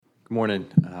Good morning.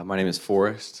 My name is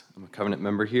Forrest. I'm a covenant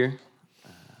member here.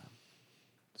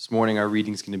 This morning our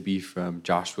reading is going to be from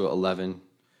Joshua 11,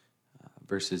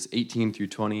 verses 18 through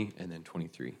 20, and then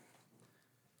 23.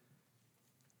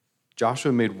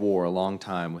 Joshua made war a long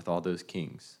time with all those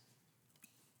kings,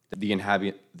 the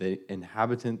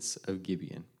inhabitants of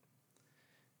Gibeon.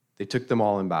 They took them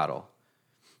all in battle,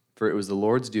 for it was the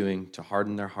Lord's doing to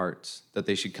harden their hearts, that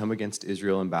they should come against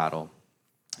Israel in battle,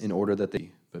 in order that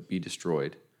they but be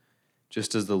destroyed,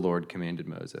 just as the Lord commanded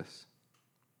Moses.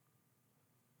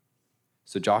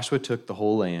 So Joshua took the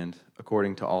whole land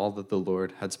according to all that the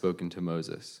Lord had spoken to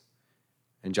Moses.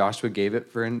 And Joshua gave it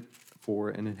for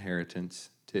an inheritance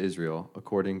to Israel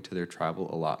according to their tribal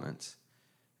allotments.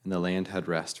 And the land had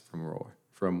rest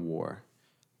from war.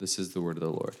 This is the word of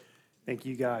the Lord. Thank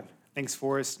you, God. Thanks,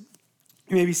 Forrest.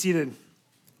 You may be seated.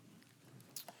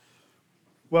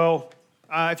 Well,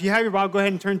 if you have your Bible, go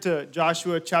ahead and turn to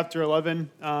Joshua chapter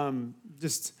 11.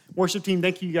 Just worship team,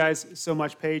 thank you guys so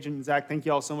much. Paige and Zach, thank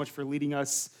you all so much for leading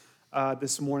us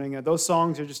this morning. Those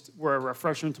songs were a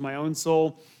refreshment to my own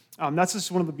soul. That's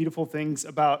just one of the beautiful things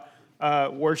about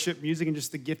worship music and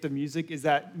just the gift of music is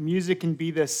that music can be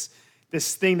this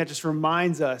thing that just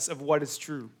reminds us of what is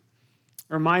true.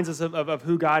 It reminds us of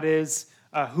who God is,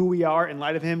 who we are in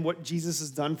light of him, what Jesus has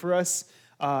done for us.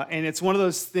 And it's one of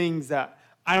those things that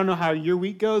I don't know how your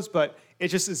week goes, but it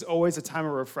just is always a time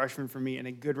of refreshment for me and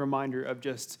a good reminder of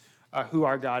just who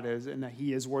our God is and that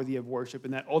he is worthy of worship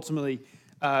and that ultimately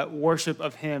worship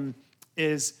of him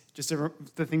is just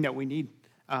the thing that we need.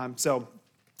 So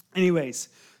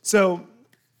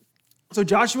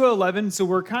Joshua 11,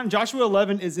 Joshua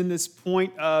 11 is in this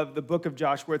point of the book of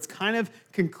Joshua where it's kind of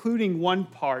concluding one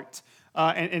part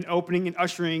and opening and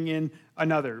ushering in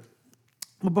another.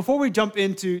 But before we jump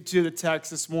into the text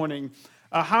this morning,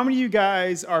 how many of you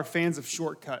guys are fans of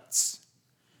shortcuts?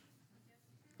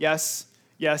 Yes.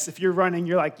 If you're running,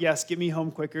 you're like, yes, get me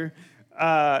home quicker.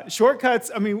 Shortcuts,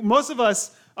 most of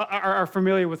us are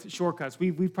familiar with shortcuts.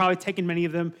 We've probably taken many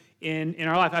of them in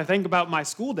our life. I think about my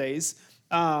school days.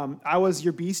 I was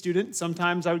your B student.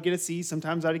 Sometimes I would get a C,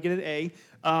 sometimes I would get an A.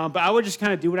 But I would just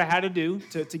kind of do what I had to do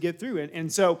to get through it. And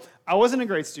so I wasn't a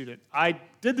great student. I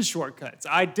did the shortcuts.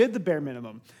 I did the bare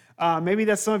minimum. Maybe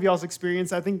that's some of y'all's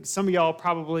experience. I think some of y'all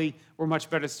probably were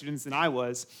much better students than I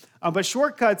was. But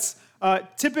shortcuts,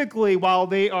 typically, while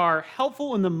they are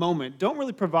helpful in the moment, don't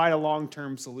really provide a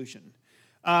long-term solution.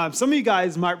 Some of you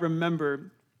guys might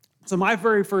remember, so my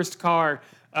very first car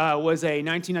was a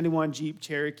 1991 Jeep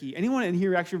Cherokee. Anyone in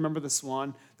here actually remember the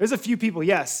Swan? There's a few people,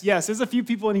 yes, there's a few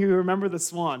people in here who remember the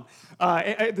Swan.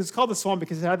 It's called the Swan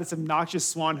because it had this obnoxious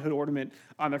swan hood ornament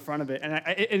on the front of it,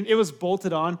 and it was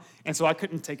bolted on, and so I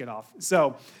couldn't take it off.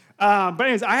 So, but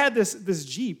anyways, I had this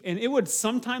Jeep, and it would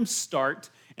sometimes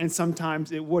start, and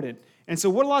sometimes it wouldn't. And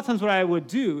so a lot of times what I would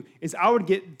do is I would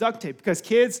get duct tape, because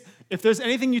kids, if there's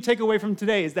anything you take away from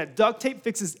today, is that duct tape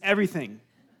fixes everything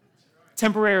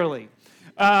temporarily.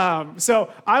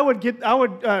 So I would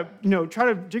try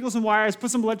to jiggle some wires, put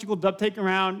some electrical duct tape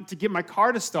around to get my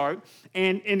car to start,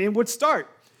 and it would start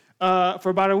for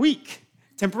about a week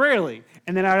temporarily,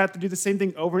 and then I'd have to do the same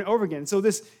thing over and over again. So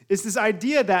this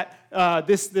idea that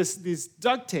this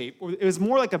duct tape, it was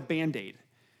more like a Band-Aid.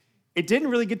 It didn't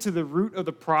really get to the root of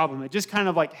the problem. It just kind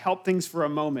of like helped things for a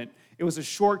moment. It was a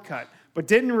shortcut, but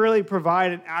didn't really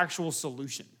provide an actual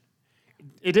solution.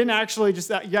 It didn't actually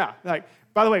just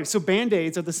by the way, so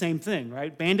Band-Aids are the same thing,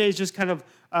 right? Band-Aids just kind of,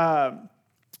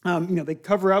 they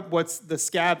cover up what's the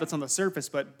scab that's on the surface,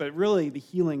 but really the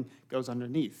healing goes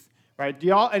underneath, right?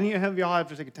 Any of y'all have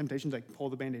just like a temptation to like pull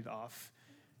the Band-Aid off?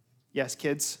 Yes,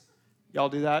 kids? Y'all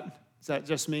do that? Is that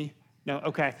just me? No?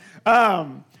 Okay.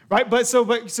 Right? But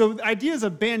the ideas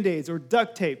of Band-Aids or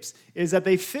duct tapes is that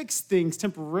they fix things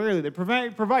temporarily. They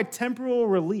provide temporal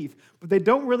relief, but they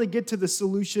don't really get to the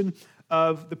solution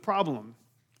of the problem.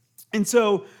 And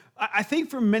so I think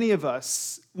for many of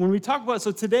us, when we talk about,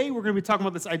 so today we're going to be talking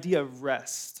about this idea of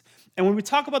rest. And when we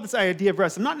talk about this idea of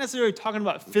rest, I'm not necessarily talking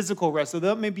about physical rest, so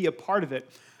that may be a part of it.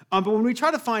 But when we try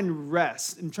to find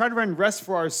rest and try to find rest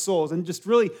for our souls and just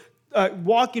really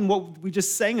walk in what we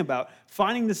just sang about,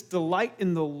 finding this delight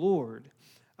in the Lord,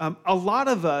 a lot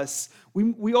of us,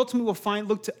 we ultimately will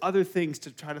look to other things to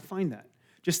try to find that,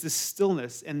 just this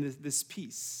stillness and this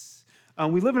peace.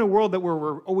 We live in a world where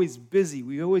we're always busy.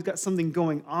 We always got something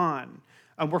going on.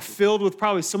 We're filled with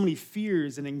probably so many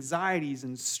fears and anxieties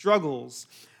and struggles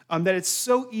that it's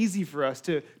so easy for us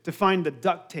to find the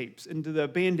duct tapes and the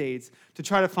Band-Aids to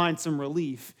try to find some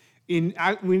relief. In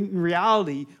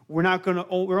reality, we're only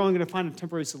going to find a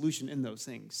temporary solution in those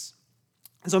things.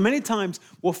 So many times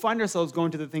we'll find ourselves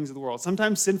going to the things of the world,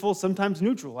 sometimes sinful, sometimes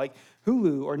neutral, like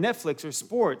Hulu or Netflix or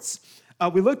sports.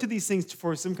 We look to these things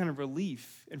for some kind of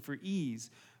relief and for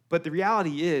ease. But the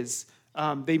reality is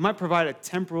they might provide a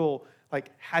temporal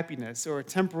happiness or a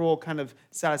temporal kind of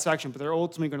satisfaction, but they're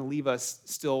ultimately going to leave us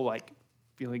still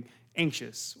feeling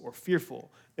anxious or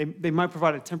fearful. They might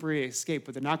provide a temporary escape,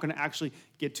 but they're not going to actually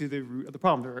get to the root of the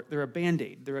problem. They're a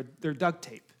Band-Aid. They're duct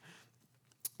tape.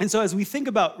 And so as we think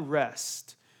about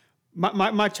rest,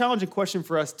 my challenging question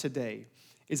for us today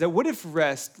is that what if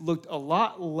rest looked a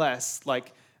lot less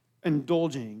like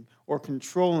indulging or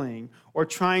controlling or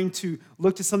trying to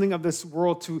look to something of this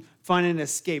world to find an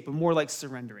escape, but more like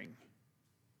surrendering?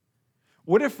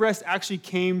 What if rest actually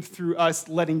came through us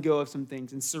letting go of some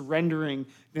things and surrendering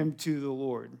them to the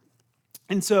Lord?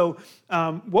 And so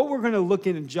what we're going to look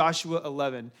in Joshua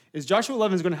 11 is Joshua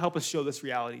 11 is going to help us show this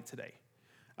reality today.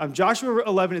 Joshua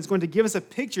 11 is going to give us a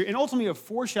picture and ultimately a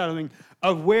foreshadowing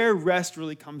of where rest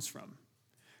really comes from.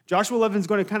 Joshua 11 is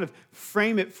going to kind of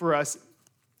frame it for us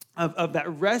of that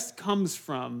rest comes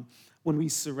from when we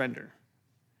surrender.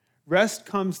 Rest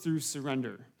comes through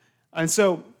surrender. And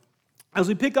so as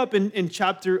we pick up in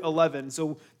chapter 11,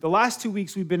 so the last 2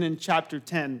 weeks we've been in chapter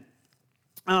 10,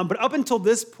 but up until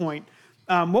this point,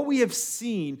 what we have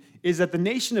seen is that the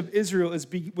nation of Israel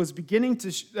was beginning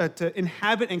to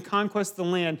inhabit and conquest the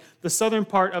land, the southern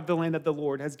part of the land that the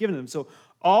Lord has given them. So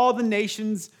all the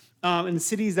nations and the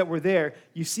cities that were there,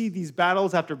 you see these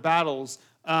battles after battles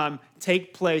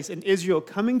take place, and Israel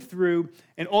coming through,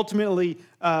 and ultimately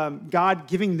God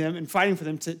giving them and fighting for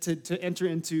them to enter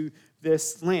into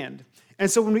this land. And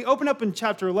so when we open up in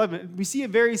chapter 11, we see a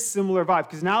very similar vibe,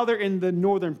 because now they're in the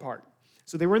northern part.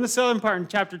 So they were in the southern part in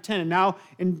chapter 10, and now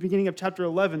in the beginning of chapter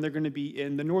 11, they're going to be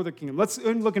in the northern kingdom. Let's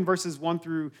look in verses 1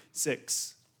 through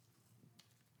 6.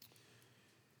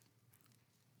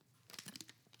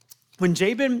 When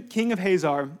Jabin, king of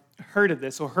Hazor, heard of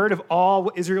this, or heard of all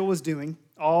what Israel was doing,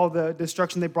 all the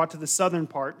destruction they brought to the southern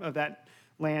part of that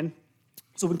land,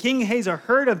 so when King Hazor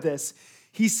heard of this,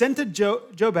 he sent to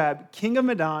Jobab, king of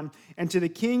Madon, and to the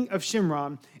king of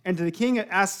Shimron, and to the king of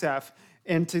Asaph,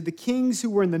 and to the kings who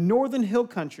were in the northern hill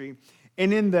country,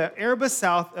 and in the Arabah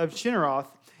south of Shinneroth,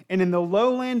 and in the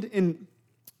lowland in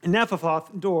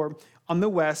Naphthoth Dor on the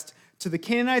west, to the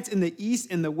Canaanites in the east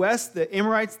and the west, the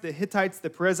Amorites, the Hittites, the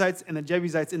Perizzites, and the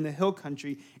Jebusites in the hill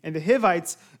country, and the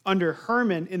Hivites under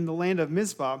Hermon in the land of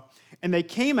Mizpah. And they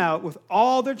came out with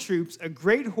all their troops, a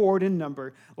great horde in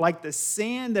number, like the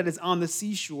sand that is on the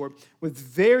seashore, with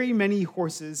very many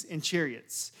horses and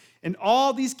chariots. And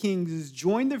all these kings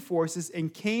joined their forces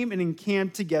and came and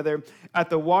encamped together at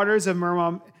the waters of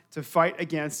Merom to fight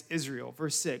against Israel.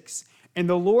 Verse 6. And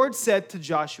the Lord said to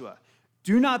Joshua,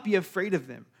 do not be afraid of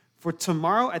them, for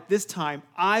tomorrow at this time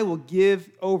I will give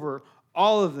over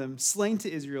all of them slain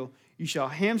to Israel. You shall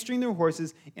hamstring their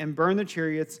horses and burn their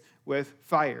chariots with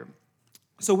fire.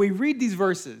 So we read these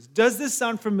verses. Does this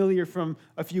sound familiar from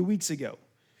a few weeks ago?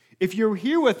 If you're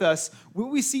here with us,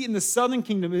 what we see in the southern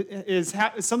kingdom is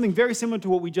something very similar to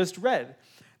what we just read.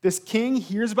 This king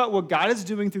hears about what God is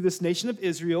doing through this nation of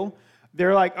Israel.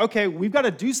 They're like, okay, we've got to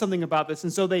do something about this.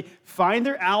 And so they find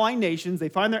their ally nations, they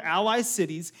find their ally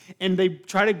cities, and they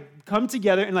try to come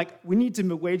together and we need to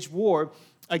wage war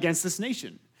against this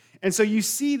nation. And so you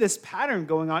see this pattern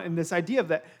going on in this idea of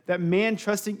that man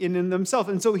trusting in themselves.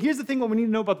 And so here's the thing, what we need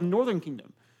to know about the northern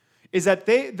kingdom is that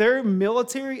their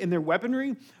military and their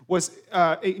weaponry was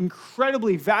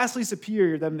incredibly, vastly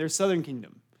superior than their southern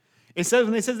kingdom. It says,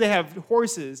 when they says they have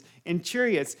horses and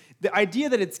chariots, the idea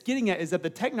that it's getting at is that the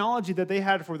technology that they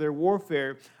had for their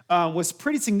warfare was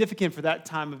pretty significant for that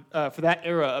time, for that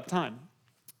era of time.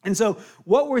 And so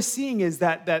what we're seeing is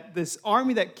that this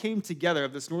army that came together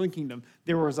of this northern kingdom,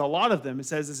 there was a lot of them. It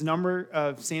says this number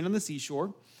of sand on the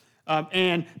seashore,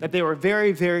 and that they were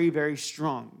very, very, very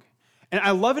strong. And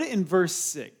I love it in verse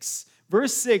 6.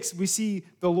 Verse 6, we see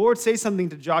the Lord say something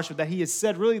to Joshua that he has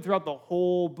said really throughout the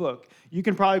whole book. You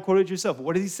can probably quote it yourself.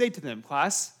 What does he say to them,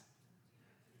 class?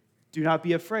 Do not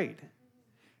be afraid.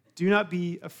 Do not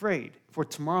be afraid, for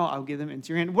tomorrow I'll give them into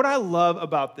your hand. What I love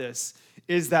about this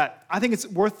is that I think it's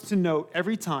worth to note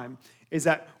every time is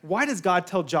that why does God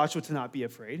tell Joshua to not be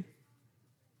afraid?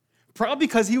 Probably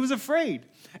because he was afraid.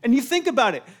 And you think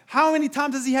about it. How many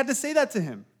times has he had to say that to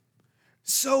him?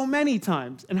 So many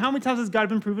times. And how many times has God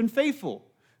been proven faithful?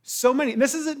 So many. And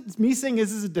this isn't me saying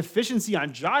this is a deficiency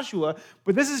on Joshua,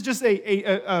 but this is just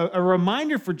a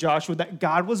reminder for Joshua that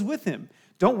God was with him.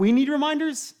 Don't we need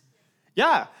reminders?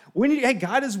 Yeah. We need, hey,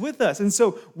 God is with us. And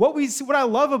so what I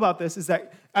love about this is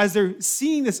that as they're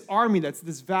seeing this army, that's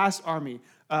this vast army,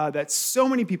 that's so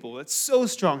many people, that's so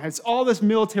strong, has all this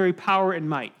military power and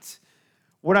might.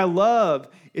 What I love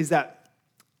is that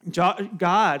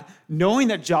God, knowing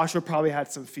that Joshua probably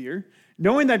had some fear,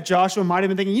 knowing that Joshua might have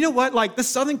been thinking, you know what, like the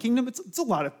southern kingdom, it's a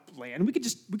lot of land. We can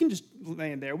just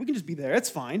land there. We can just be there. It's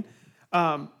fine.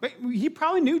 But he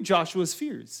probably knew Joshua's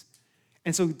fears.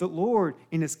 And so the Lord,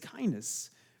 in his kindness,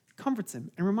 comforts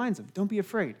him and reminds him, don't be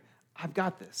afraid. I've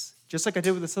got this. Just like I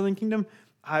did with the southern kingdom,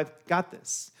 I've got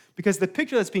this. Because the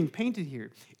picture that's being painted here,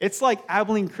 it's like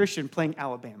Abilene Christian playing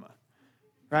Alabama,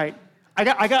 right? I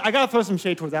got to throw some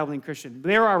shade towards Abilene Christian.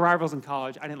 They were our rivals in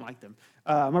college. I didn't like them.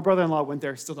 My brother-in-law went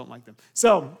there. Still don't like them.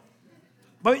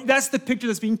 But that's the picture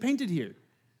that's being painted here.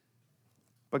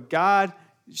 But God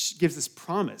gives this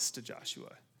promise to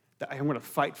Joshua that I'm going to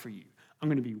fight for you. I'm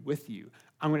going to be with you.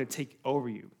 I'm going to take over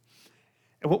you.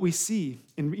 And what we see,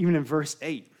 even in verse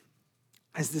 8,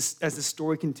 as the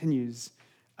story continues,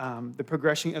 the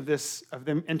progression of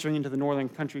them entering into the northern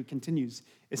country continues.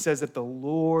 It says that the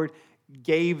Lord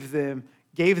gave them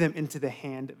into the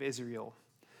hand of Israel.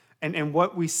 And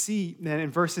what we see then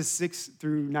in verses 6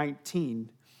 through 19,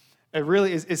 it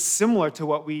really is similar to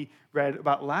what we read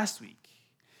about last week,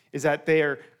 is that they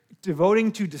are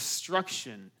devoting to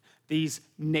destruction these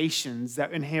nations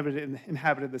that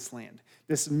inhabited this land,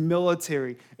 this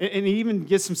military. And he even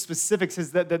gives some specifics,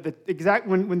 says that the exact,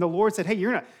 when the Lord said, hey,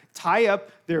 you're going to tie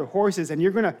up their horses and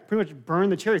you're going to pretty much burn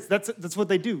the chariots. That's what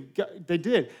they do. They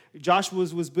did. Joshua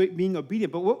was being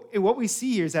obedient. But what we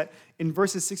see here is that in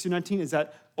verses 6 through 19 is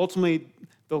that ultimately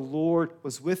the Lord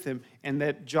was with him and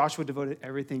that Joshua devoted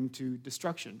everything to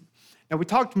destruction. Now, we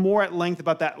talked more at length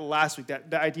about that last week,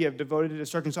 the idea of devoted to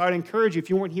destruction. So I'd encourage you, if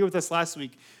you weren't here with us last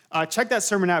week, check that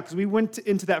sermon out because we went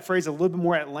into that phrase a little bit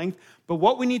more at length. But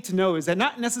what we need to know is that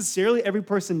not necessarily every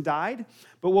person died,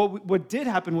 but what did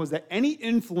happen was that any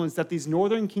influence that these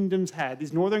northern kings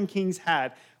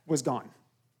had, was gone,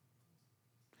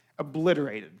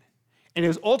 obliterated. And it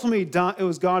was ultimately done. It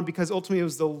was gone because ultimately it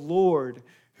was the Lord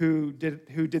who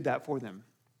did that for them.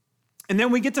 And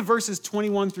then we get to verses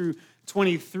 21 through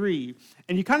 23,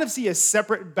 and you kind of see a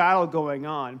separate battle going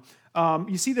on.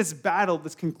 You see this battle,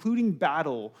 this concluding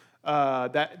battle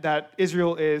that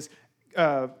Israel is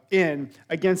in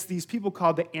against these people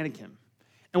called the Anakim.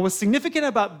 And what's significant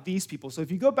about these people, so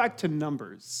if you go back to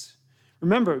Numbers,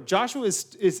 remember, Joshua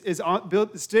stands on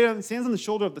the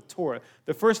shoulder of the Torah,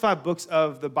 the first 5 books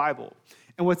of the Bible.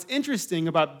 And what's interesting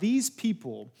about these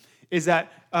people is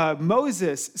that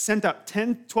Moses sent out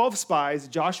 12 spies,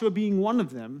 Joshua being one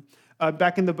of them,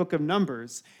 back in the book of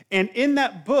Numbers. And in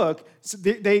that book, so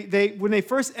they when they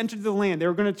first entered the land, they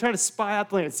were going to try to spy out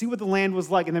the land, see what the land was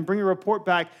like, and then bring a report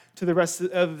back to the rest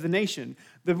of the nation.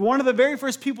 One of the very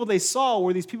first people they saw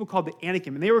were these people called the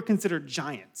Anakim, and they were considered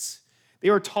giants. They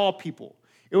were tall people.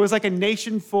 It was like a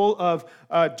nation full of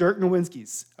Dirk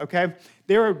Nowinskis, okay?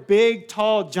 They were big,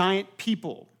 tall, giant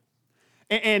people.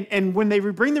 And when they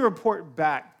bring the report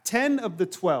back, 10 of the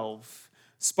 12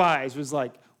 spies was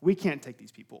like, we can't take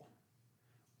these people.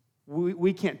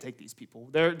 We can't take these people.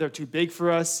 They're too big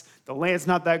for us. The land's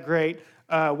not that great.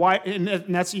 Why?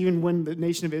 And that's even when the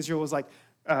nation of Israel was like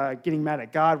getting mad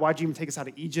at God. Why'd you even take us out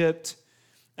of Egypt?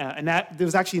 And that there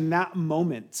was actually in that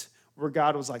moment where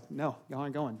God was like, no, y'all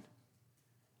aren't going.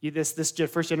 This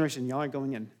first generation, y'all aren't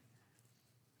going in.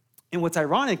 And what's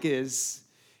ironic is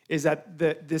that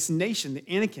this nation, the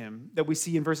Anakim, that we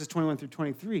see in verses 21 through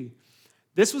 23,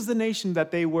 this was the nation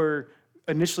that they were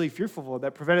initially fearful of,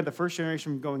 that prevented the first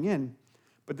generation from going in.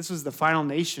 But this was the final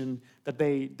nation that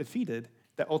they defeated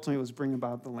that ultimately was bringing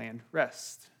about the land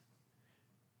rest.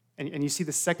 And you see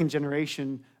the second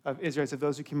generation of Israelites, of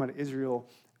those who came out of Israel,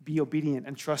 be obedient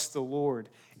and trust the Lord.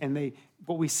 And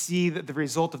what we see that the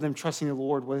result of them trusting the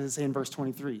Lord was in verse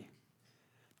 23.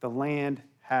 The land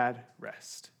had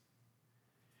rest.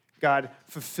 God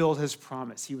fulfilled his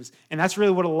promise. And that's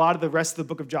really what a lot of the rest of the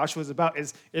book of Joshua is about,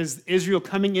 is Israel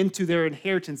coming into their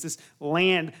inheritance, this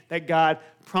land that God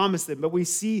promised them. But we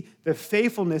see the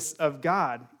faithfulness of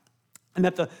God and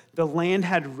that the land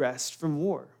had rest from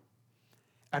war.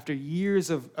 After years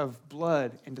of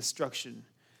blood and destruction,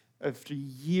 after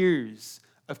years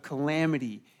of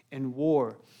calamity and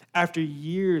war, after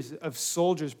years of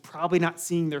soldiers probably not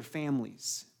seeing their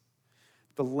families,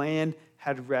 the land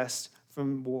had rest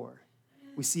from war.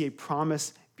 We see a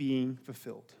promise being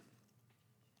fulfilled.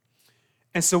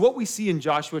 And so what we see in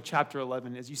Joshua chapter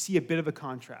 11 is you see a bit of a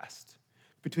contrast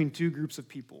between two groups of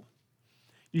people.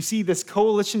 You see this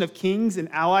coalition of kings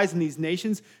and allies in these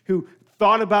nations who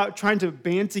thought about trying to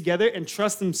band together and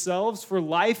trust themselves for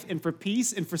life and for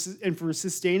peace and for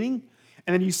sustaining.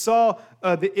 And then you saw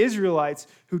the Israelites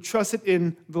who trusted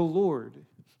in the Lord.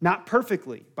 Not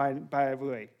perfectly, by the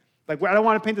way. Like, I don't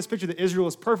want to paint this picture that Israel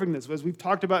is perfect in this, as we've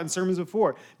talked about in sermons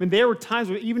before. I mean, there were times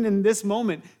where even in this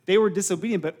moment, they were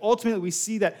disobedient, but ultimately we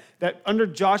see that under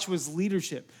Joshua's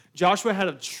leadership, Joshua had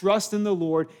a trust in the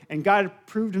Lord, and God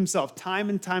proved himself time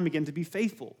and time again to be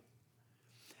faithful.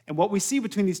 And what we see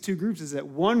between these two groups is that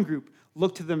one group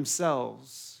looked to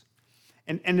themselves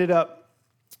and ended up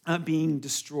being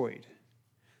destroyed.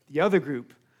 The other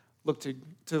group looked to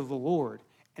the Lord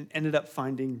and ended up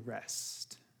finding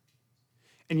rest.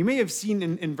 And you may have seen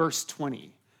in verse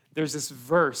 20, there's this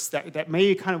verse that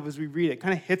may kind of, as we read it,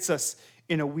 kind of hits us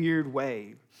in a weird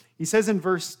way. He says in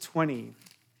verse 20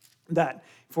 that,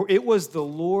 "For it was the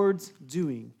Lord's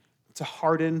doing to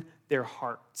harden their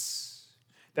hearts,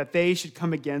 that they should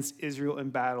come against Israel in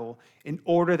battle, in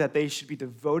order that they should be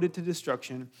devoted to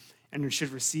destruction and should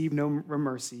receive no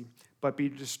mercy, but be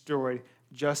destroyed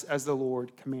just as the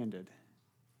Lord commanded."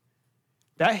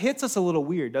 That hits us a little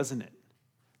weird, doesn't it?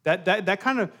 That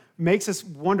kind of makes us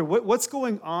wonder what's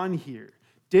going on here.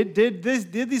 Did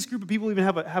this group of people even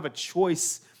have a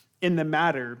choice in the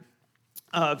matter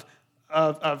of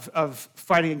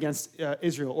fighting against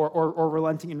Israel or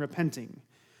relenting and repenting?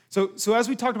 So as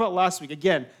we talked about last week,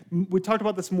 again, we talked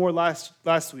about this more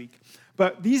last week,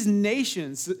 but these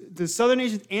nations, the southern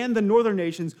nations and the northern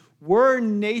nations, were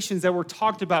nations that were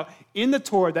talked about in the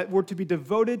Torah that were to be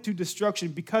devoted to destruction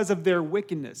because of their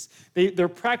wickedness. Their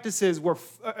practices were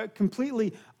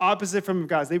completely opposite from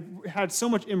God's. They had so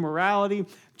much immorality,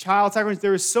 child sacrifice. There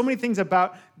were so many things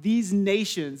about these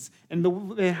nations and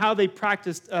how they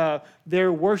practiced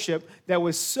their worship that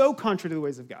was so contrary to the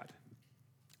ways of God.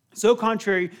 So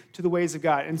contrary to the ways of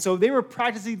God. And so they were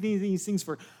practicing these things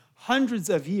for hundreds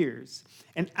of years.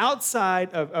 And outside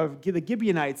of the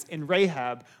Gibeonites and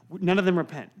Rahab, none of them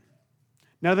repent.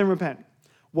 None of them repent.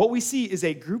 What we see is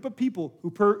a group of people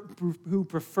who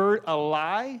preferred a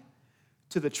lie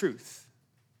to the truth.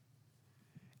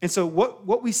 And so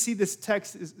what we see this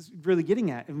text is really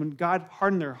getting at, and when God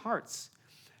hardened their hearts,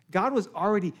 God was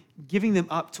already giving them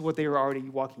up to what they were already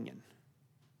walking in.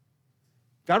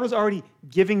 God was already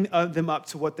giving them up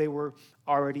to what they were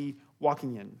already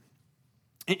walking in.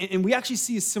 And we actually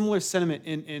see a similar sentiment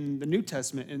in the New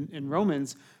Testament. In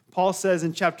Romans, Paul says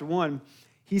in chapter 1,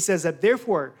 he says that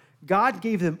therefore God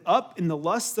gave them up in the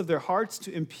lusts of their hearts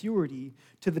to impurity,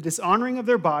 to the dishonoring of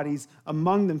their bodies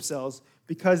among themselves,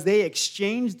 because they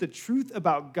exchanged the truth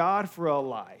about God for a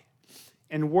lie,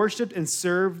 and worshiped and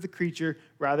served the creature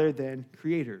rather than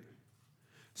Creator.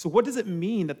 So what does it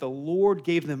mean that the Lord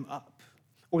gave them up?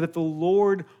 Or that the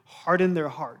Lord hardened their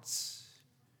hearts?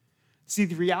 See,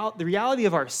 the reality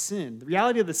of our sin, the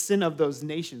reality of the sin of those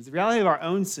nations, the reality of our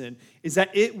own sin is that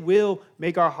it will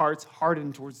make our hearts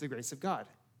harden towards the grace of God.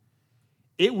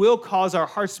 It will cause our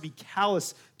hearts to be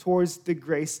callous towards the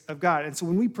grace of God. And so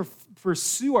when we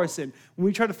pursue our sin, when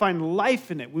we try to find life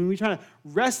in it, when we try to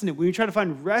rest in it, when we try to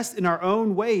find rest in our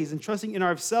own ways and trusting in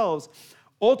ourselves,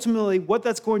 ultimately, what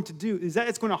that's going to do is that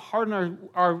it's going to harden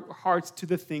our hearts to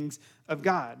the things of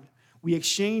God. We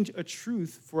exchange a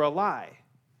truth for a lie.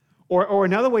 Or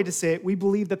another way to say it, we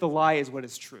believe that the lie is what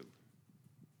is true.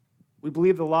 We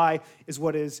believe the lie is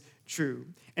what is true.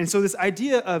 And so this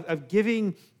idea of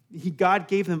giving, God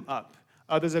gave them up.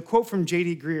 There's a quote from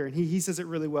J.D. Greear, and he says it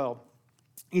really well.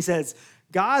 He says,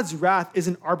 "God's wrath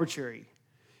isn't arbitrary.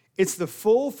 It's the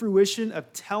full fruition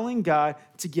of telling God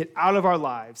to get out of our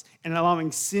lives and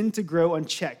allowing sin to grow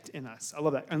unchecked in us." I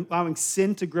love that. Allowing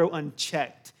sin to grow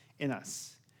unchecked in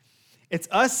us. It's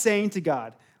us saying to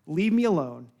God, "Leave me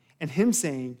alone," and him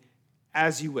saying,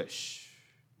 "As you wish."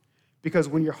 Because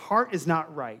when your heart is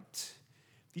not right,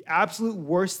 the absolute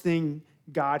worst thing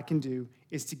God can do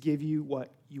is to give you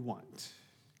what you want.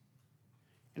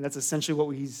 And that's essentially what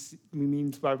he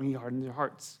means by when he hardened their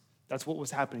hearts. That's what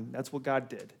was happening. That's what God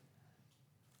did.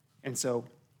 And so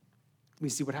we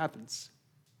see what happens.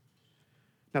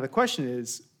 Now the question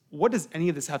is, what does any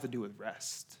of this have to do with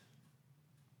rest?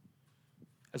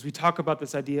 As we talk about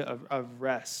this idea of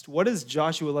rest, what is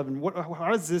Joshua 11?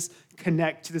 How does this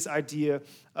connect to this idea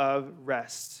of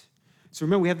rest? So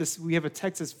remember, we have a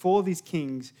text that's full of these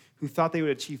kings who thought they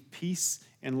would achieve peace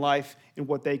and life in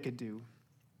what they could do.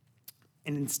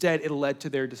 And instead, it led to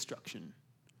their destruction.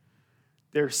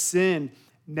 Their sin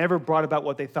never brought about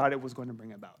what they thought it was going to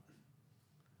bring about.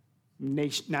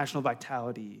 National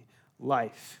vitality,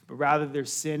 life. But rather, their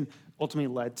sin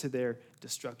ultimately led to their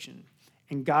destruction.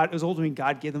 And God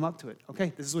gave them up to it.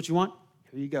 Okay, this is what you want?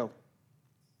 Here you go.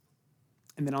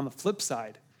 And then on the flip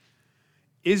side,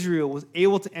 Israel was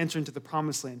able to enter into the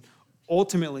promised land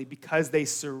ultimately because they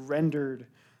surrendered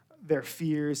their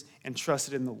fears and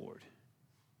trusted in the Lord.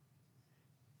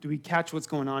 Do we catch what's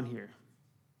going on here?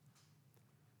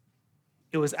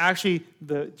 It was actually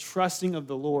the trusting of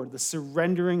the Lord, the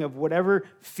surrendering of whatever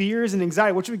fears and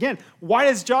anxiety, which again, why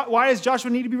does Joshua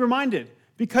need to be reminded?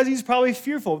 Because he's probably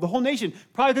fearful. The whole nation,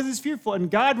 probably because he's fearful. And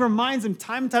God reminds them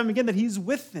time and time again that he's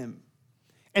with them.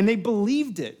 And they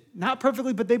believed it. Not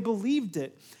perfectly, but they believed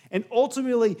it. And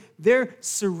ultimately, their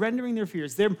surrendering their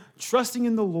fears, their trusting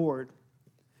in the Lord,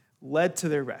 led to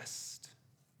their rest.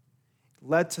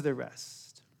 Led to their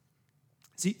rest.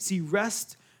 See,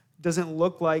 rest doesn't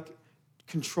look like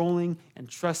controlling and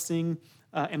trusting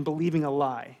and believing a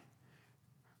lie.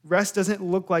 Rest doesn't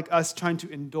look like us trying to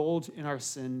indulge in our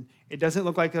sin. It doesn't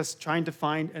look like us trying to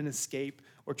find an escape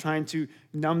or trying to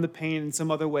numb the pain in some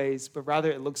other ways, but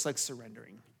rather it looks like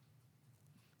surrendering.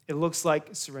 It looks like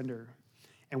surrender.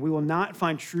 And we will not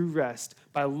find true rest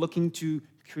by looking to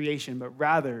creation, but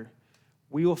rather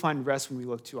we will find rest when we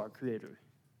look to our Creator.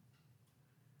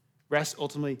 Rest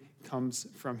ultimately comes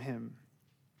from Him.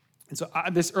 And so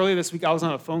earlier this week, I was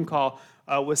on a phone call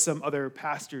with some other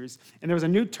pastors, and there was a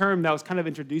new term that was kind of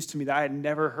introduced to me that I had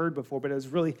never heard before, but it was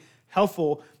really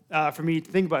helpful for me to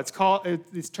think about.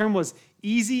 This term was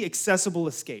easy, accessible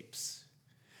escapes.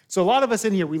 So a lot of us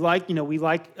in here, we like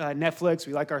Netflix,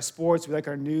 we like our sports, we like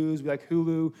our news, we like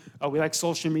Hulu, we like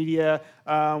social media.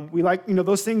 We like,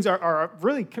 those things are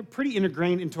really pretty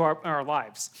ingrained into our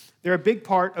lives. They're a big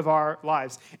part of our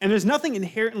lives, and there's nothing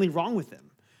inherently wrong with them.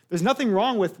 There's nothing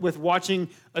wrong with watching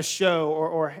a show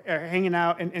or hanging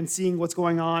out and seeing what's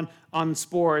going on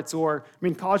sports.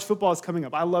 College football is coming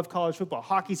up. I love college football.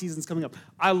 Hockey season's coming up.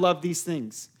 I love these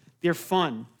things. They're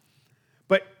fun.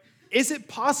 But is it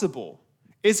possible?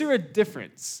 Is there a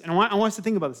difference? And I want us to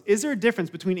think about this. Is there a difference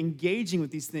between engaging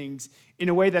with these things in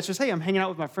a way that's just, hey, I'm hanging out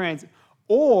with my friends,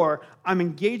 or I'm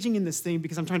engaging in this thing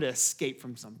because I'm trying to escape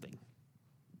from something?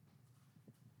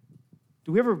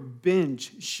 Do we ever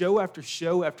binge show after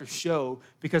show after show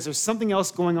because there's something else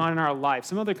going on in our life,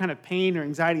 some other kind of pain or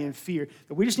anxiety and fear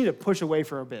that we just need to push away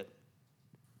for a bit,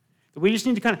 that we just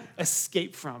need to kind of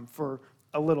escape from for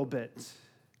a little bit,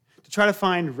 to try to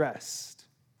find rest?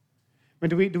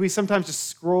 Do we sometimes just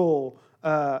scroll?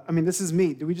 This is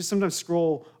me. Do we just sometimes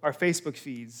scroll our Facebook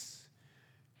feeds,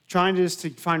 trying to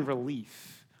find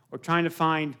relief or trying to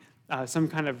find some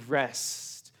kind of rest?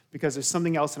 Because there's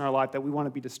something else in our life that we want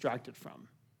to be distracted from.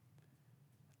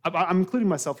 I'm including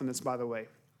myself in this, by the way.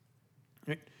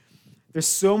 There's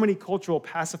so many cultural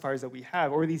pacifiers that we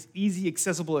have, or these easy,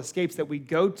 accessible escapes that we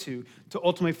go to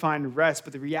ultimately find rest,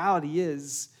 but the reality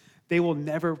is they will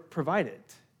never provide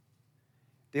it.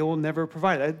 They will never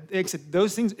provide it. Except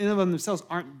those things in and of themselves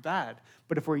aren't bad,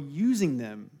 but if we're using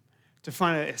them to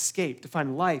find an escape, to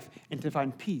find life, and to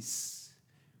find peace,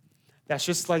 that's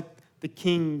just like the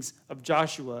kings of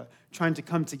Joshua trying to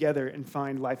come together and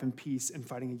find life and peace and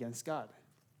fighting against God.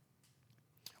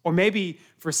 Or maybe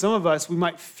for some of us, we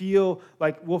might feel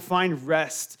like we'll find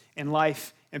rest and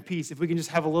life and peace if we can just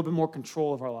have a little bit more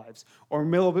control of our lives, or a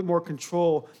little bit more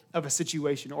control of a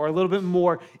situation, or a little bit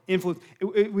more influence.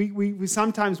 We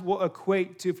sometimes will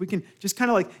equate to, if we can just kind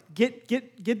of like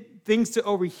get things to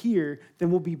over here,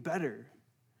 then we'll be better.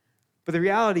 But the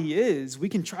reality is, we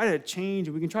can try to change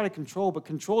and we can try to control, but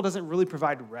control doesn't really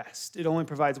provide rest. It only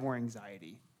provides more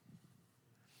anxiety.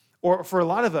 Or for a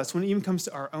lot of us, when it even comes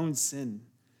to our own sin,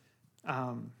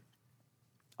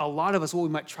 a lot of us, what we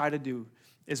might try to do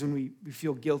is when we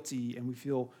feel guilty and we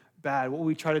feel bad, what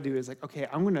we try to do is like, okay,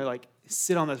 I'm going to like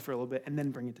sit on this for a little bit and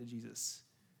then bring it to Jesus.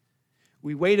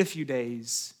 We wait a few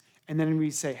days and then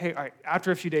we say, hey, all right,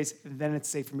 after a few days, then it's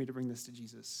safe for me to bring this to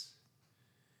Jesus.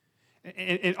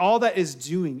 And all that is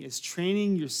doing is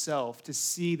training yourself to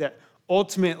see that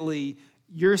ultimately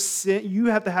your sin, you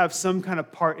have to have some kind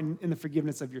of part in the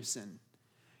forgiveness of your sin.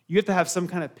 You have to have some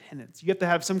kind of penance. You have to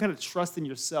have some kind of trust in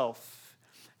yourself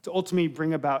to ultimately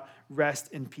bring about rest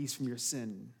and peace from your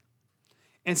sin.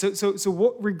 And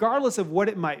so regardless of what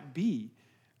it might be,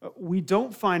 we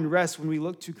don't find rest when we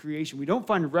look to creation. We don't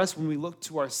find rest when we look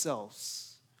to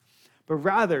ourselves. But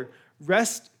rather,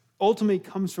 rest ultimately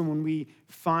comes from when we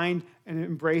find and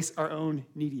embrace our own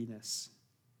neediness.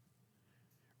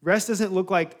 Rest doesn't look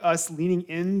like us leaning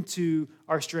into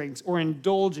our strengths or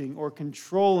indulging or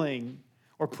controlling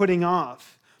or putting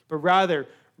off, but rather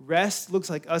rest looks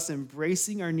like us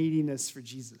embracing our neediness for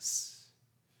Jesus.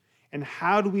 And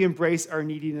how do we embrace our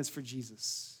neediness for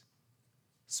Jesus?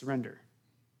 Surrender.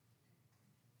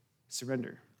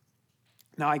 Surrender.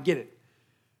 Now I get it.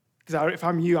 Because if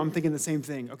I'm you, I'm thinking the same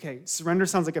thing. Okay, surrender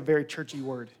sounds like a very churchy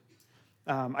word.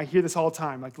 I hear this all the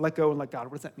time, like let go and let God.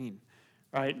 What does that mean?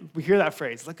 Right? We hear that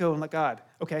phrase, let go and let God.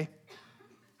 Okay,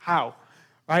 how?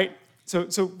 Right? So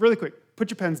really quick,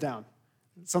 put your pens down.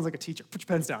 It sounds like a teacher. Put your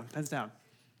pens down,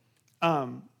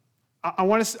 I'm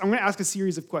going to ask a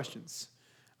series of questions,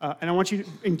 and I want you to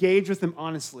engage with them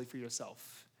honestly for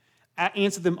yourself.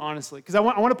 Answer them honestly, because I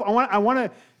want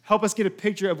to help us get a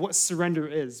picture of what surrender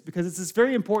is, because it's this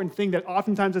very important thing that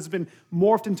oftentimes has been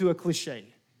morphed into a cliche.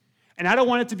 And I don't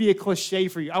want it to be a cliche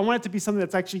for you. I want it to be something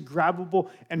that's actually grabbable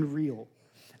and real.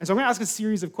 And so I'm going to ask a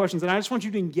series of questions, and I just want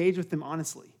you to engage with them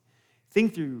honestly.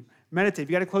 Think through, meditate.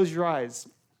 You got to close your eyes.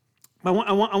 I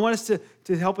want us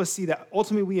to help us see that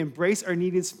ultimately we embrace our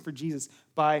needs for Jesus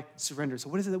by surrender. So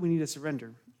what is it that we need to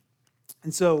surrender?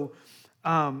 And so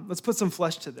let's put some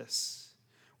flesh to this.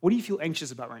 What do you feel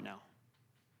anxious about right now?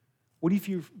 What do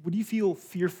you feel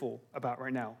fearful about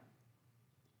right now?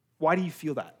 Why do you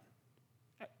feel that?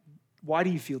 Why do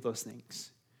you feel those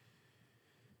things?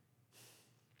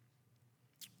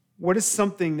 What is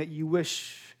something that you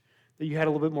wish that you had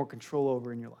a little bit more control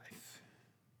over in your life?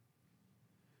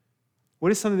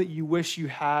 What is something that you wish you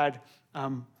had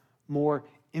more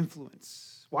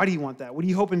influence? Why do you want that? What are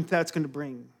you hoping that's going to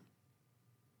bring?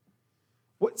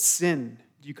 What sin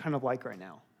do you kind of like right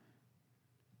now?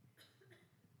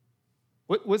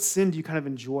 What sin do you kind of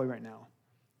enjoy right now?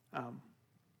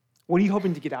 What are you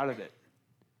hoping to get out of it?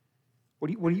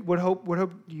 What hope are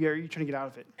you trying to get out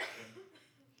of it?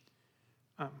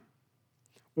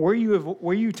 Were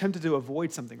you tempted to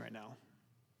avoid something right now?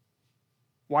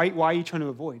 Why are you trying to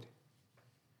avoid?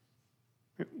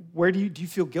 Where do you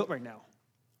feel guilt right now?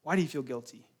 Why do you feel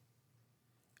guilty?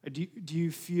 Do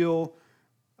you feel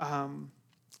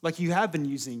like you have been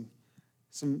using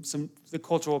the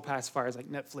cultural pacifiers like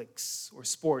Netflix or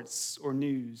sports or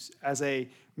news as a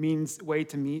way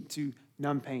to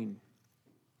numb pain?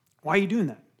 Why are you doing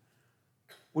that?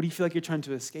 What do you feel like you're trying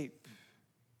to escape?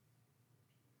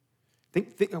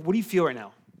 Think, what do you feel right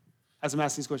now as I'm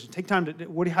asking these questions? Take time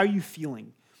to, how are you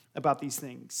feeling about these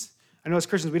things? I know as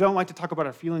Christians, we don't like to talk about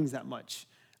our feelings that much.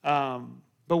 But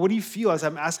what do you feel as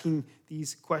I'm asking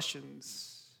these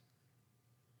questions?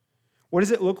 What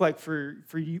does it look like for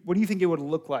you? What do you think it would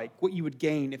look like? What you would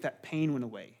gain if that pain went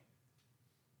away?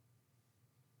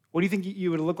 What do you think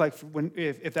you would look like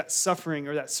if that suffering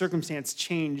or that circumstance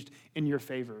changed in your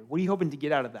favor? What are you hoping to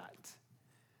get out of that?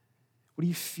 What do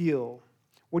you feel?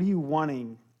 What are you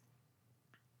wanting?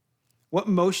 What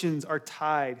emotions are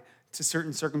tied to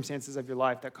certain circumstances of your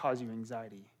life that cause you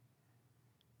anxiety?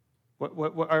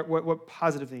 What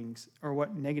positive things or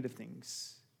what negative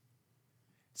things?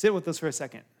 Sit with us for a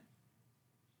second.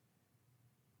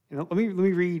 Let me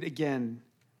read again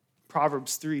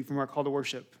Proverbs 3 from our call to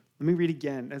worship. Let me read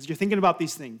again. As you're thinking about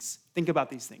these things, think about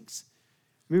these things.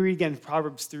 Let me read again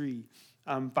Proverbs 3,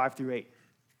 5 through 8.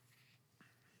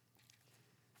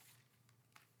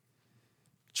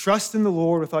 Trust in the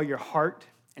Lord with all your heart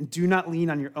and do not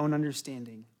lean on your own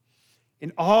understanding.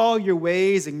 In all your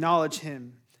ways acknowledge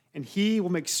him, and he will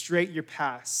make straight your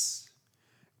paths.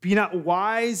 Be not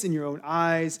wise in your own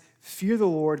eyes. Fear the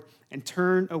Lord and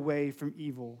turn away from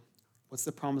evil. What's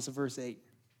the promise of verse 8?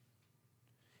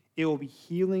 It will be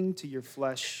healing to your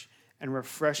flesh and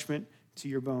refreshment to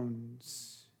your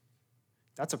bones.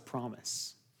 That's a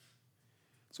promise.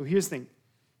 So here's the thing.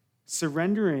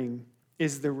 Surrendering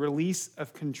is the release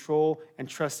of control and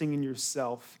trusting in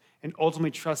yourself and ultimately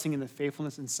trusting in the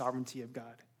faithfulness and sovereignty of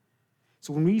God.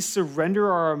 So when we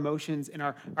surrender our emotions and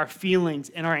our feelings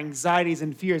and our anxieties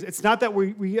and fears, it's not that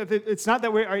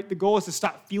the goal is to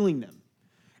stop feeling them.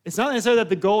 It's not necessarily that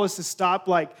the goal is to stop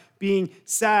being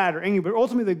sad or angry, but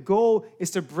ultimately the goal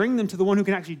is to bring them to the one who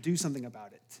can actually do something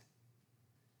about it.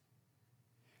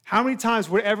 How many times,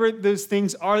 whatever those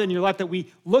things are in your life, that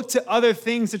we look to other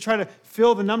things to try to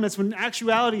fill the numbness, when in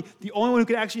actuality, the only one who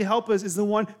can actually help us is the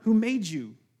one who made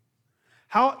you?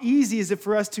 How easy is it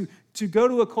for us to go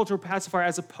to a cultural pacifier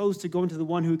as opposed to going to the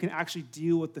one who can actually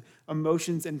deal with the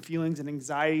emotions and feelings and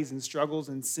anxieties and struggles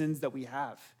and sins that we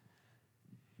have?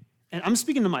 And I'm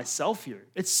speaking to myself here.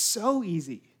 It's so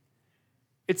easy.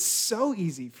 It's so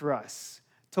easy for us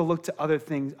to look to other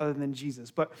things other than Jesus.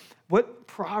 But what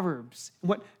Proverbs,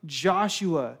 what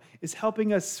Joshua is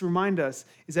helping us remind us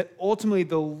is that ultimately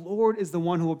the Lord is the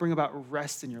one who will bring about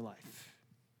rest in your life.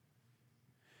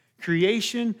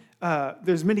 Creation,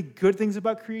 there's many good things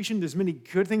about creation. There's many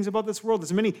good things about this world.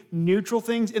 There's many neutral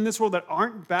things in this world that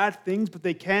aren't bad things, but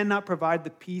they cannot provide the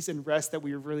peace and rest that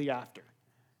we are really after.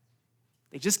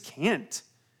 They just can't.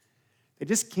 They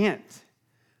just can't.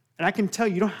 And I can tell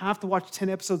you don't have to watch 10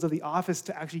 episodes of The Office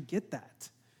to actually get that.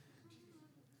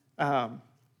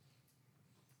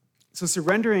 So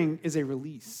surrendering is a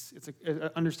release. It's an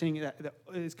understanding that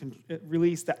is a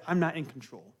release that I'm not in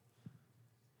control,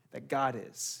 that God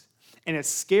is. And it's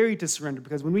scary to surrender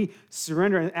because when we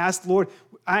surrender and ask, Lord,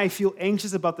 I feel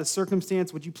anxious about this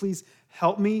circumstance. Would you please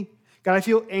help me? God, I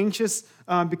feel anxious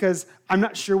because I'm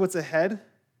not sure what's ahead.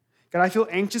 God, I feel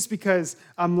anxious because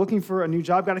I'm looking for a new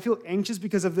job. God, I feel anxious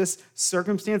because of this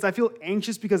circumstance. I feel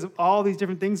anxious because of all these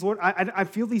different things. Lord, I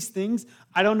feel these things.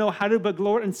 I don't know how to, but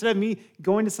Lord, instead of me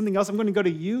going to something else, I'm going to go to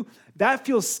you. That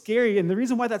feels scary. And the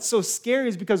reason why that's so scary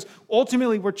is because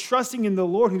ultimately we're trusting in the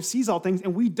Lord who sees all things,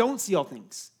 and we don't see all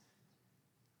things.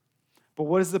 But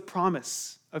what is the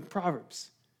promise of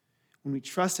Proverbs? When we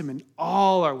trust him in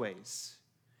all our ways,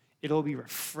 it'll be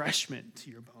refreshment to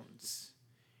your bones.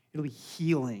 It'll be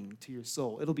healing to your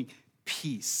soul. It'll be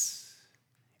peace.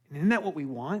 And isn't that what we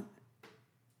want?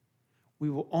 We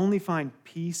will only find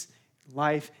peace,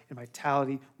 life, and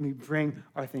vitality when we bring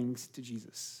our things to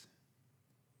Jesus.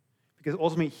 Because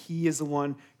ultimately, he is the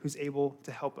one who's able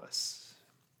to help us.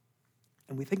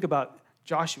 And we think about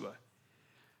Joshua.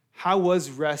 How was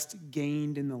rest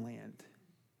gained in the land?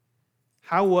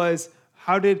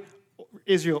 How did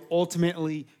Israel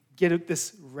ultimately get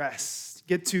this rest?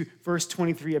 Get to verse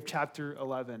 23 of chapter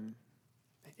 11.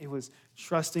 It was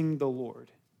trusting the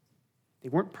Lord. They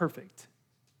weren't perfect,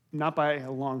 not by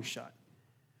a long shot.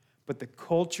 But the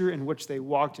culture in which they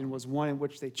walked in was one in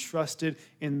which they trusted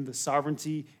in the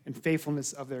sovereignty and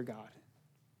faithfulness of their God.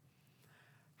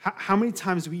 How many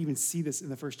times do we even see this in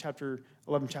the first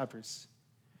 11 chapters?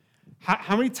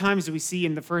 How many times do we see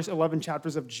in the first 11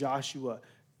 chapters of Joshua,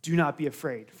 do not be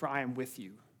afraid, for I am with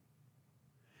you?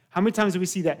 How many times do we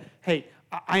see that, hey,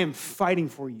 I am fighting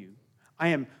for you. I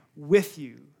am with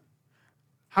you.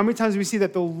 How many times do we see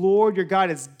that the Lord your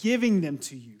God is giving them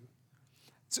to you?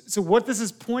 So what this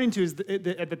is pointing to is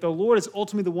that the Lord is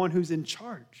ultimately the one who's in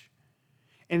charge.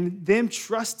 And them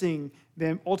trusting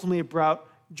him ultimately brought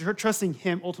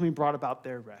about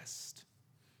their rest.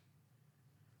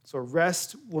 So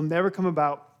rest will never come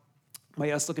about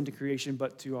by us looking to creation,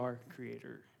 but to our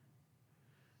Creator.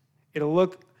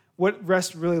 What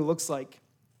rest really looks like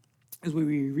is when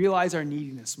we realize our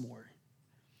neediness more.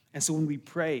 And so when we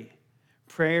pray,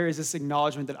 prayer is this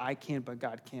acknowledgement that I can't, but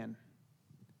God can.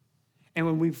 And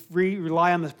when we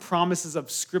rely on the promises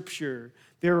of Scripture,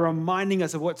 they're reminding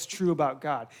us of what's true about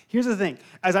God. Here's the thing.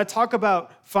 As I talk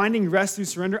about finding rest through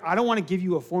surrender, I don't want to give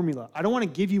you a formula. I don't want to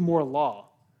give you more law.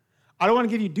 I don't want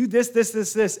to give you do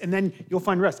this, and then you'll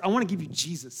find rest. I want to give you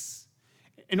Jesus.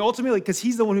 And ultimately, because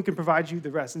he's the one who can provide you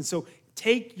the rest. And so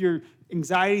take your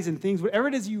anxieties and things, whatever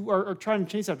it is you are trying to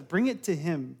chase after, bring it to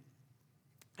him.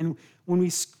 And when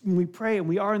we pray and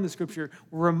we are in the Scripture,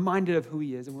 we're reminded of who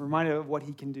he is and we're reminded of what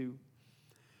he can do.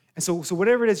 And so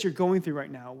whatever it is you're going through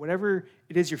right now, whatever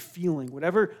it is you're feeling,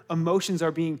 whatever emotions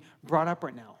are being brought up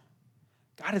right now,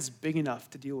 God is big enough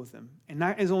to deal with them. And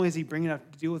not as only is he big enough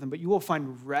to deal with them, but you will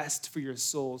find rest for your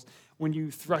souls when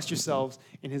you thrust yourselves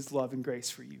in his love and grace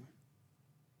for you.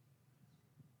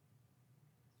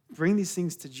 Bring these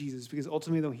things to Jesus, because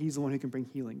ultimately, though, he's the one who can bring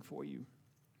healing for you.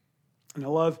 And I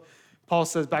love, Paul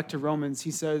says back to Romans,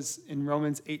 he says in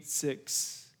Romans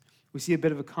 8:6, we see a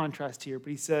bit of a contrast here, but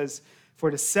he says,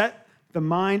 for to set the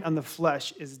mind on the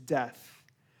flesh is death,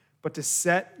 but to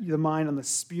set the mind on the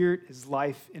Spirit is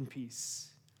life and peace.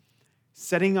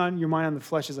 Setting on your mind on the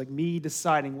flesh is like me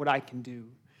deciding what I can do,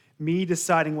 me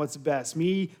deciding what's best,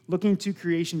 me looking to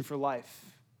creation for life.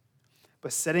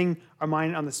 But setting our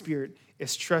mind on the Spirit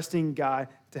is trusting God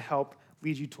to help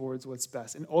lead you towards what's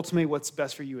best. And ultimately, what's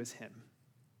best for you is him.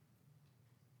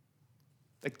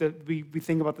 Like we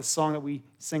think about the song that we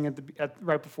sang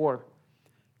right before.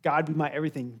 God, be my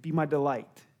everything, be my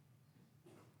delight.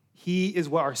 He is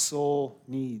what our soul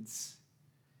needs.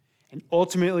 And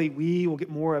ultimately, we will get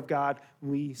more of God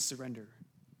when we surrender.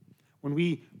 When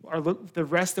we are the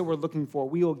rest that we're looking for,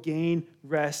 we will gain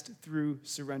rest through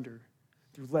surrender,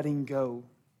 through letting go.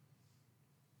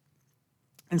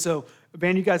 And so,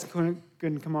 band, you guys can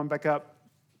come on back up.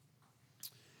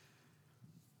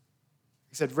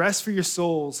 He said, rest for your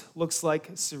souls looks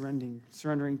like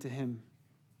surrendering to him.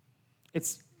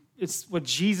 It's what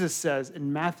Jesus says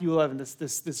in Matthew 11,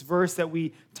 this verse that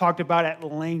we talked about at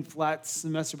length last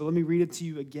semester, but let me read it to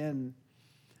you again.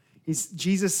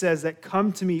 Jesus says that,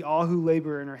 come to me, all who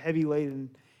labor and are heavy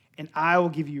laden, and I will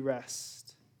give you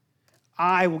rest.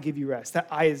 I will give you rest. That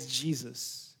I is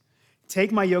Jesus.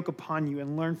 Take my yoke upon you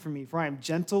and learn from me, for I am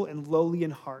gentle and lowly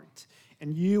in heart,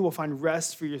 and you will find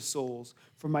rest for your souls.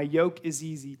 For my yoke is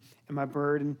easy and my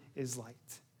burden is light.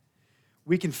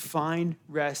 We can find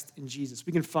rest in Jesus.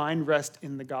 We can find rest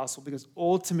in the gospel, because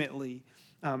ultimately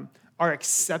our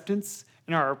acceptance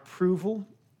and our approval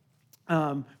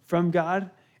from God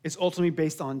is ultimately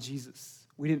based on Jesus.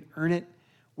 We didn't earn it.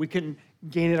 We couldn't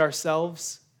gain it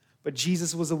ourselves, but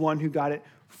Jesus was the one who got it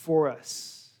for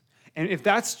us. And if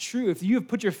that's true, if you have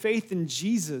put your faith in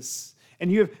Jesus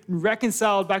and you have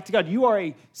reconciled back to God. You are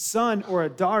a son or a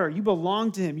daughter. You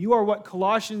belong to him. You are what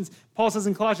Paul says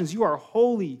in Colossians, you are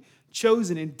holy,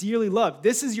 chosen, and dearly loved.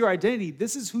 This is your identity.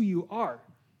 This is who you are.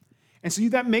 And so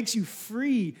that makes you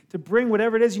free to bring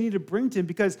whatever it is you need to bring to him,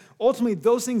 because ultimately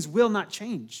those things will not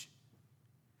change.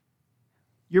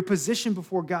 Your position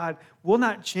before God will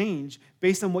not change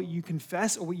based on what you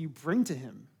confess or what you bring to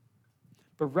him.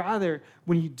 But rather,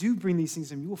 when you do bring these things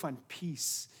to him, you will find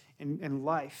peace and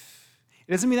life.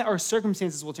 It doesn't mean that our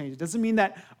circumstances will change. It doesn't mean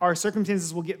that our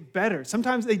circumstances will get better.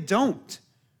 Sometimes they don't.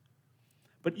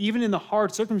 But even in the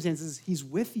hard circumstances, he's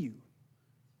with you.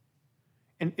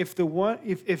 And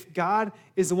if God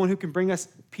is the one who can bring us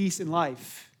peace in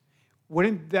life,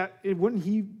 wouldn't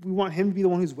we want him to be the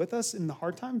one who's with us in the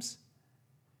hard times?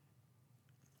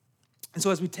 And so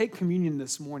as we take communion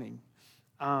this morning,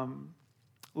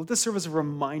 let this serve as a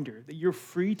reminder that you're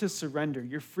free to surrender,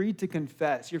 you're free to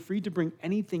confess, you're free to bring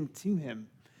anything to him.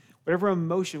 Whatever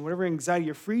emotion, whatever anxiety,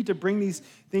 you're free to bring these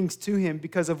things to him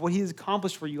because of what he has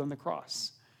accomplished for you on the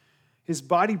cross. His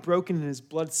body broken and his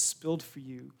blood spilled for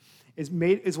you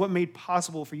is what made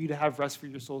possible for you to have rest for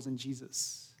your souls in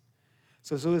Jesus.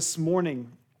 So this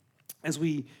morning, as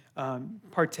we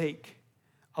partake,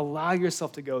 allow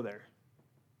yourself to go there.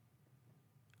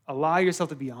 Allow yourself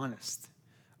to be honest.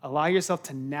 Allow yourself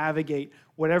to navigate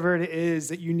whatever it is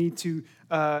that you need to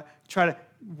try to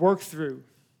work through.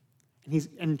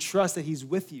 And trust that he's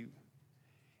with you.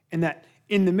 And that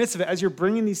in the midst of it, as you're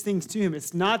bringing these things to him,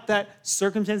 it's not that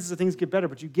circumstances or things get better,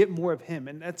 but you get more of him.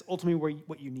 And that's ultimately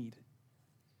what you need.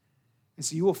 And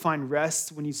so you will find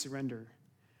rest when you surrender.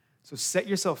 So set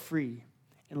yourself free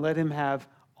and let him have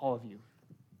all of you.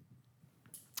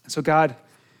 So God,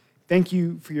 thank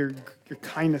you for your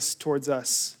kindness towards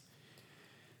us,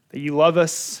 that you love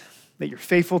us, that you're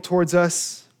faithful towards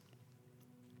us.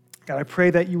 God, I pray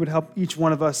that you would help each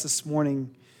one of us this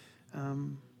morning.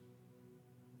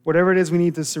 Whatever it is we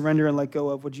need to surrender and let go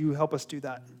of, would you help us do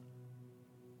that?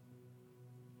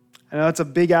 I know it's a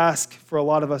big ask for a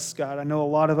lot of us, God. I know a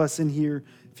lot of us in here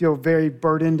feel very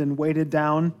burdened and weighted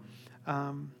down.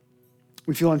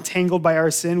 We feel entangled by our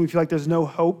sin. We feel like there's no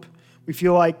hope. We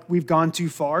feel like we've gone too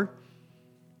far.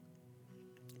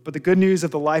 But the good news of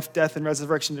the life, death, and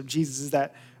resurrection of Jesus is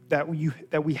that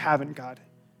we haven't, God.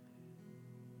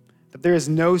 That there is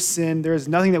no sin, there is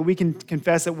nothing that we can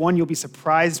confess that, one, you'll be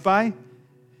surprised by,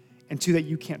 and two, that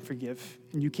you can't forgive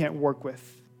and you can't work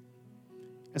with.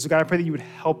 And so, God, I pray that you would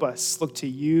help us look to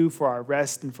you for our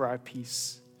rest and for our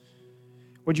peace.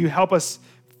 Would you help us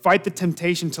fight the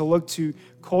temptation to look to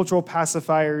cultural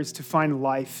pacifiers to find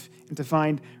life and to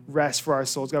find rest for our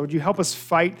souls? God, would you help us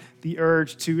fight the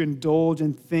urge to indulge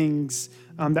in things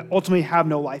that ultimately have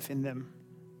no life in them?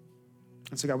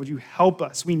 And so, God, would you help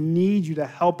us? We need you to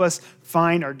help us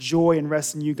find our joy and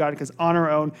rest in you, God, because on our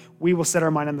own, we will set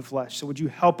our mind on the flesh. So would you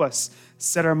help us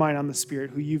set our mind on the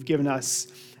Spirit, who you've given us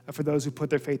for those who put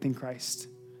their faith in Christ.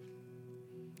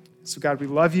 So, God, we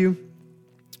love you.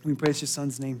 We praise your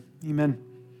Son's name. Amen.